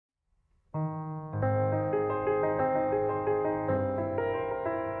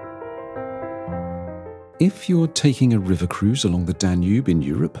If you're taking a river cruise along the Danube in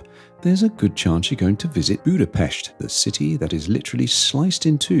Europe, there's a good chance you're going to visit Budapest, the city that is literally sliced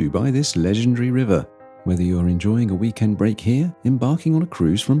in two by this legendary river. Whether you're enjoying a weekend break here, embarking on a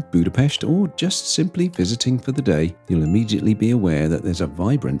cruise from Budapest, or just simply visiting for the day, you'll immediately be aware that there's a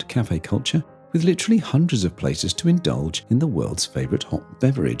vibrant cafe culture with literally hundreds of places to indulge in the world's favourite hot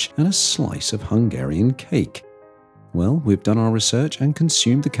beverage and a slice of Hungarian cake. Well, we've done our research and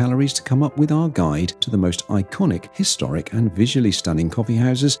consumed the calories to come up with our guide to the most iconic, historic and visually stunning coffee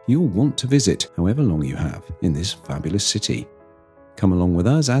houses you'll want to visit, however long you have, in this fabulous city. Come along with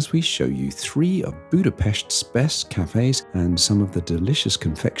us as we show you 3 of Budapest's best cafes and some of the delicious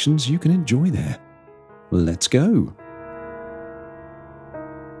confections you can enjoy there. Let's go!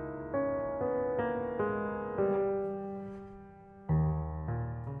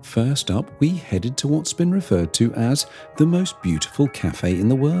 First up, we headed to what's been referred to as the most beautiful cafe in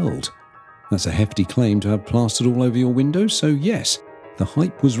the world. That's a hefty claim to have plastered all over your windows, so yes, the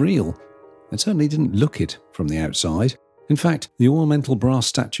hype was real. It certainly didn't look it from the outside. In fact, the ornamental brass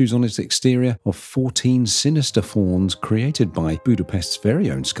statues on its exterior of 14 sinister fawns created by Budapest's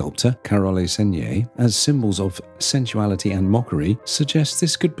very own sculptor, Carole Senye, as symbols of sensuality and mockery, suggest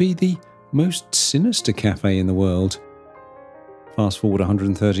this could be the most sinister cafe in the world. Fast forward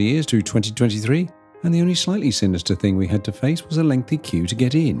 130 years to 2023, and the only slightly sinister thing we had to face was a lengthy queue to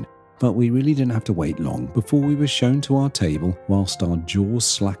get in. But we really didn't have to wait long before we were shown to our table, whilst our jaws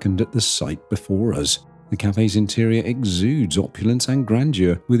slackened at the sight before us. The cafe's interior exudes opulence and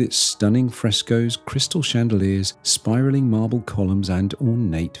grandeur, with its stunning frescoes, crystal chandeliers, spiralling marble columns and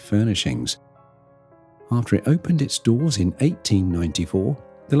ornate furnishings. After it opened its doors in 1894,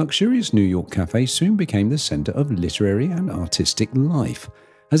 the luxurious New York Café soon became the centre of literary and artistic life,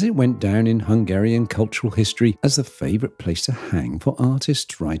 as it went down in Hungarian cultural history as the favourite place to hang for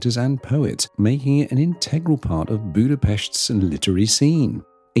artists, writers and poets, making it an integral part of Budapest's literary scene.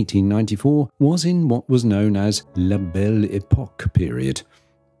 1894 was in what was known as La Belle Époque period,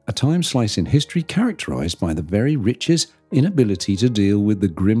 a time slice in history characterised by the very rich's inability to deal with the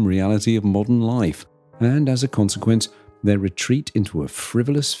grim reality of modern life, and as a consequence, their retreat into a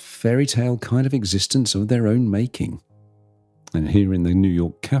frivolous fairy tale kind of existence of their own making. And here in the New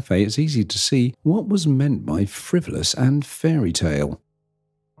York Café, it's easy to see what was meant by frivolous and fairy tale.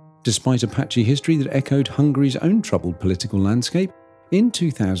 Despite a patchy history that echoed Hungary's own troubled political landscape, in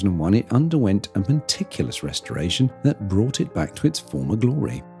 2001 it underwent a meticulous restoration that brought it back to its former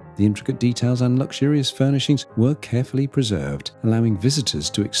glory. The intricate details and luxurious furnishings were carefully preserved, allowing visitors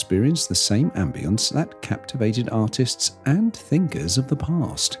to experience the same ambience that captivated artists and thinkers of the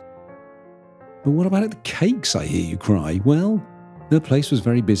past. But what about the cakes, I hear you cry? Well, the place was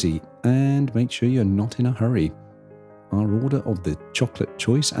very busy, and make sure you're not in a hurry. Our order of the chocolate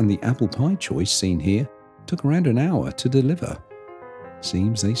choice and the apple pie choice seen here took around an hour to deliver.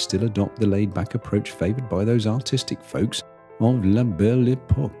 Seems they still adopt the laid-back approach favoured by those artistic folks of La Belle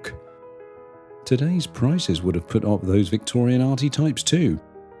Époque. Today's prices would have put off those Victorian arty types too.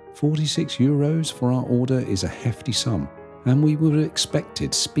 €46 for our order is a hefty sum, and we would have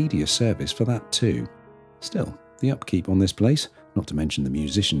expected speedier service for that too. Still, the upkeep on this place, not to mention the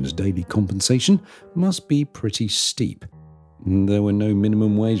musicians' daily compensation, must be pretty steep. There were no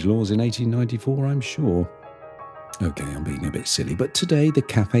minimum wage laws in 1894, I'm sure. Okay, I'm being a bit silly, but today the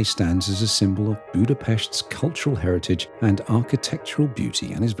cafe stands as a symbol of Budapest's cultural heritage and architectural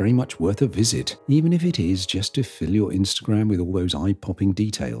beauty and is very much worth a visit, even if it is just to fill your Instagram with all those eye-popping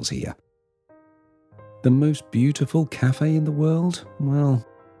details here. The most beautiful cafe in the world? Well,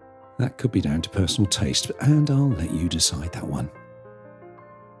 that could be down to personal taste, and I'll let you decide that one.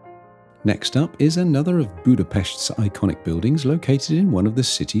 Next up is another of Budapest's iconic buildings located in one of the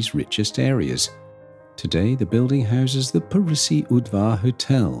city's richest areas. Today, the building houses the Parisi Udvar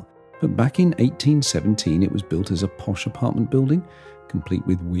Hotel, but back in 1817 it was built as a posh apartment building, complete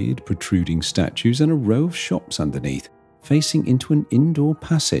with weird protruding statues and a row of shops underneath, facing into an indoor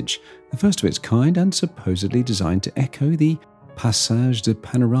passage, the first of its kind and supposedly designed to echo the Passage de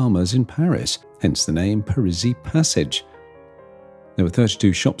Panoramas in Paris, hence the name Parisi Passage. There were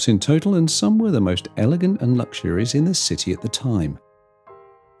 32 shops in total, and some were the most elegant and luxurious in the city at the time.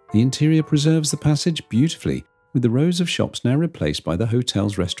 The interior preserves the passage beautifully, with the rows of shops now replaced by the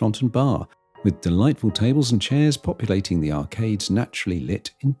hotel's restaurant and bar, with delightful tables and chairs populating the arcade's naturally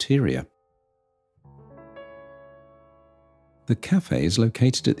lit interior. The cafe is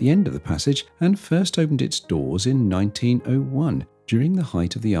located at the end of the passage and first opened its doors in 1901 during the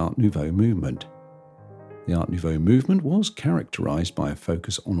height of the Art Nouveau movement. The Art Nouveau movement was characterised by a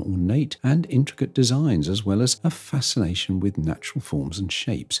focus on ornate and intricate designs as well as a fascination with natural forms and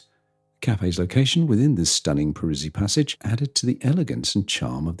shapes. Cafe's location within the stunning Parisi Passage added to the elegance and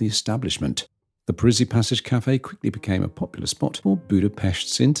charm of the establishment. The Parisi Passage Café quickly became a popular spot for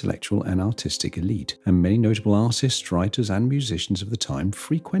Budapest's intellectual and artistic elite, and many notable artists, writers and musicians of the time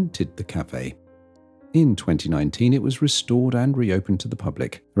frequented the café. In 2019, it was restored and reopened to the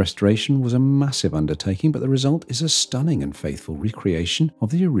public. The restoration was a massive undertaking, but the result is a stunning and faithful recreation of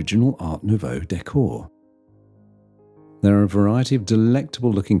the original Art Nouveau decor. There are a variety of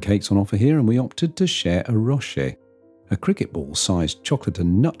delectable-looking cakes on offer here, and we opted to share a rocher, a cricket ball-sized chocolate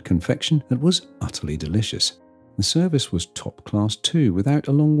and nut confection that was utterly delicious. The service was top class too, without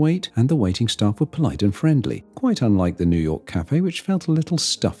a long wait, and the waiting staff were polite and friendly, quite unlike the New York Café, which felt a little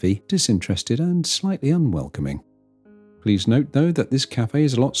stuffy, disinterested and slightly unwelcoming. Please note though that this café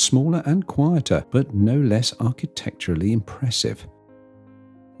is a lot smaller and quieter, but no less architecturally impressive.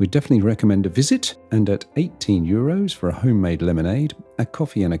 We definitely recommend a visit, and at €18 for a homemade lemonade, a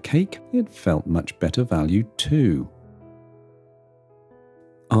coffee and a cake, it felt much better value too.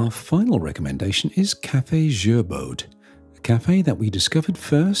 Our final recommendation is Café Gerbeaud, a cafe that we discovered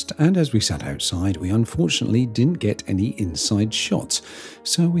first, and as we sat outside we unfortunately didn't get any inside shots,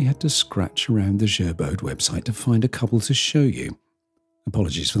 so we had to scratch around the Gerbeaud website to find a couple to show you.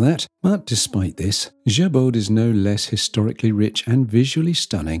 Apologies for that, but despite this, Gerbeaud is no less historically rich and visually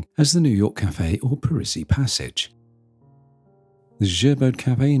stunning as the New York Café or Parisi Passage. The Gerbeaud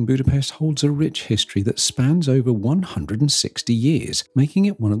Café in Budapest holds a rich history that spans over 160 years, making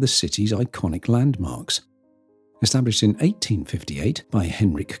it one of the city's iconic landmarks. Established in 1858 by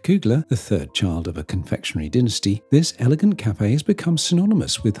Henrik Kugler, the third child of a confectionery dynasty, this elegant café has become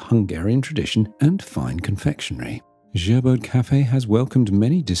synonymous with Hungarian tradition and fine confectionery. Gerbeaud Café has welcomed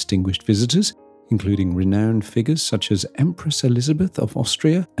many distinguished visitors, including renowned figures such as Empress Elizabeth of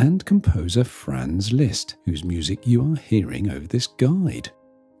Austria and composer Franz Liszt, whose music you are hearing over this guide.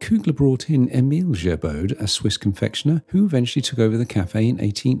 Kugler brought in Emil Gerbeaud, a Swiss confectioner, who eventually took over the café in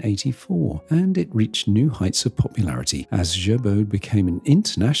 1884, and it reached new heights of popularity as Gerbeaud became an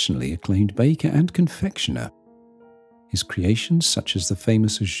internationally acclaimed baker and confectioner. His creations, such as the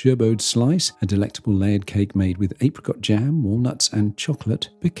famous Gerbeaud slice, a delectable layered cake made with apricot jam, walnuts and chocolate,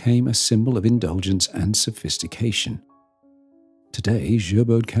 became a symbol of indulgence and sophistication. Today,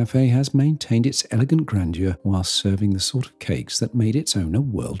 Gerbeaud Café has maintained its elegant grandeur while serving the sort of cakes that made its owner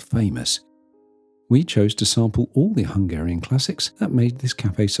world famous. We chose to sample all the Hungarian classics that made this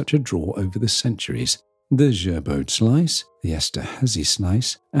café such a draw over the centuries: the Gerbeaud slice, the Esterházy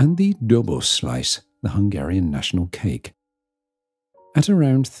slice, and the Dobos slice, the Hungarian national cake. At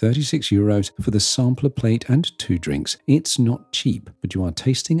around €36 for the sampler plate and 2 drinks, it's not cheap, but you are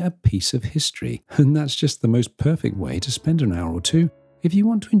tasting a piece of history, and that's just the most perfect way to spend an hour or two if you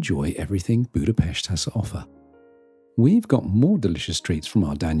want to enjoy everything Budapest has to offer. We've got more delicious treats from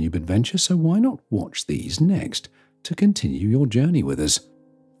our Danube adventure, so why not watch these next to continue your journey with us?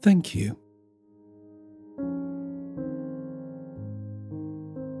 Thank you.